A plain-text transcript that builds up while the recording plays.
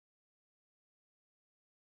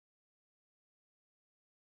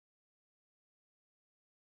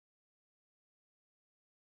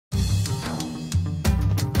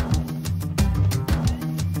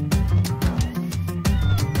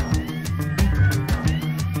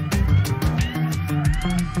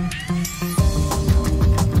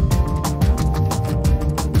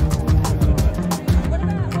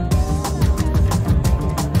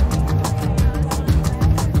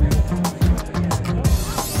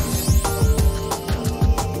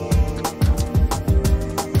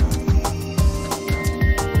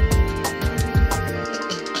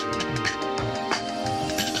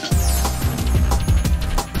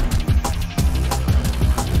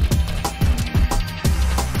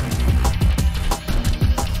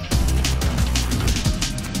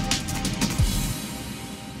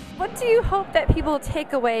you hope that people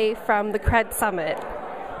take away from the Kred Summit?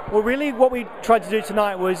 Well, really what we tried to do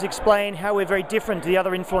tonight was explain how we're very different to the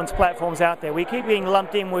other influence platforms out there. We keep being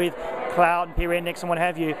lumped in with Cloud and Peer Index and what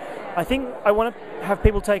have you. I think I want to have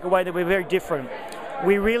people take away that we're very different.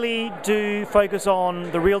 We really do focus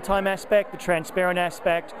on the real-time aspect, the transparent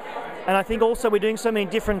aspect, and I think also we're doing so many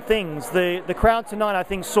different things. The crowd tonight, I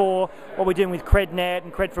think, saw what we're doing with KredNet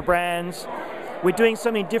and Kred for Brands. We're doing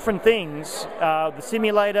so many different things. The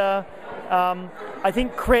simulator. I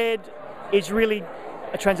think Kred is really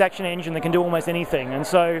a transaction engine that can do almost anything, and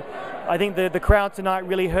so I think the crowd tonight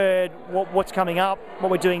really heard what's coming up, what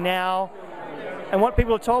we're doing now, and what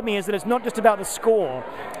people have told me is that it's not just about the score.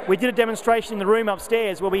 We did a demonstration in the room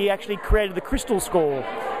upstairs where we actually created the crystal score,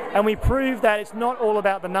 and we proved that it's not all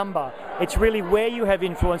about the number. It's really where you have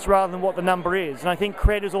influence rather than what the number is, and I think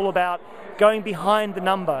Kred is all about going behind the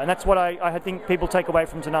number, and that's what I think people take away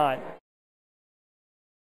from tonight.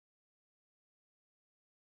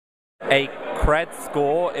 A Kred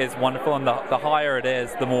score is wonderful, and the higher it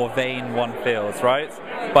is, the more vain one feels, right?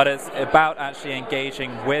 But it's about actually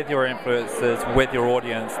engaging with your influencers, with your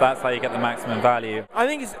audience. That's how you get the maximum value. I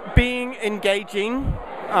think it's being engaging,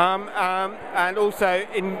 and also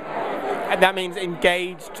that means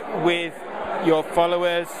engaged with your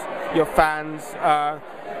followers, your fans.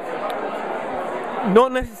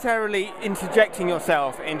 Not necessarily interjecting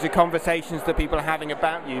yourself into conversations that people are having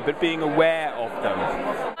about you, but being aware of them.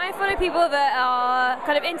 I follow people that are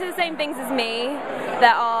kind of into the same things as me,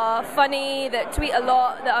 that are funny, that tweet a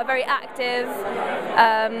lot, that are very active,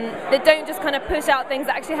 that don't just kind of push out things,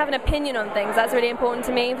 that actually have an opinion on things. That's really important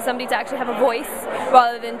to me, for somebody to actually have a voice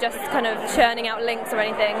rather than just kind of churning out links or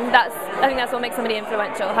anything. I think that's what makes somebody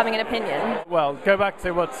influential, having an opinion. Well, go back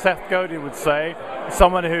to what Seth Godin would say,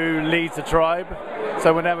 someone who leads a tribe.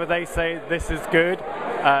 So whenever they say this is good,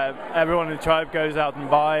 everyone in the tribe goes out and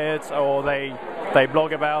buy it, or they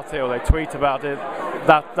blog about it, or they tweet about it.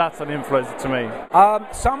 That's an influencer to me.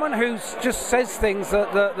 Someone who just says things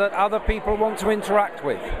that other people want to interact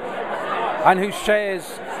with, and who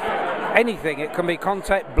shares anything. It can be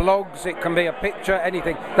content, blogs, it can be a picture,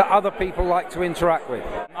 anything that other people like to interact with.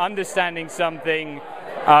 Understanding something,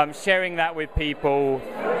 sharing that with people,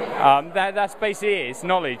 that's basically it. It's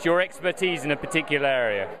knowledge, your expertise in a particular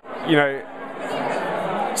area. You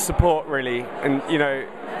know, support really, and you know,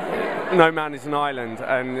 no man is an island,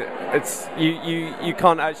 and it's you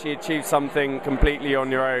can't actually achieve something completely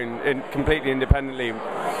on your own, completely independently.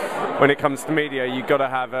 When it comes to media, you've got to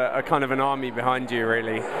have a kind of an army behind you,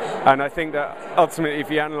 really. And I think that ultimately, if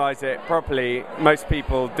you analyse it properly, most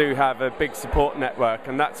people do have a big support network,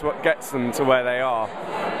 and that's what gets them to where they are.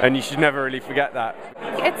 And you should never really forget that.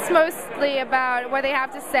 It's mostly about what they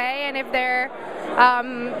have to say, and if they're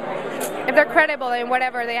credible in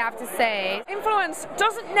whatever they have to say. Influence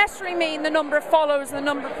doesn't necessarily mean the number of followers and the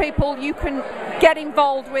number of people you can get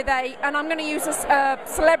involved with and I'm going to use a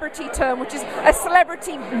celebrity term, which is a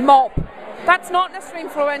celebrity mob. That's not necessarily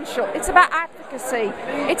influential. It's about advocacy.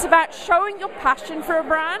 It's about showing your passion for a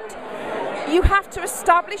brand. You have to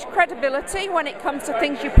establish credibility when it comes to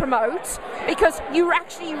things you promote, because you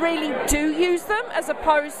actually really do use them, as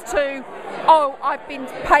opposed to, oh, I've been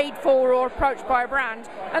paid for or approached by a brand.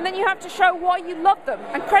 And then you have to show why you love them.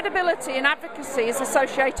 And credibility and advocacy is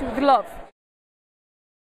associated with love.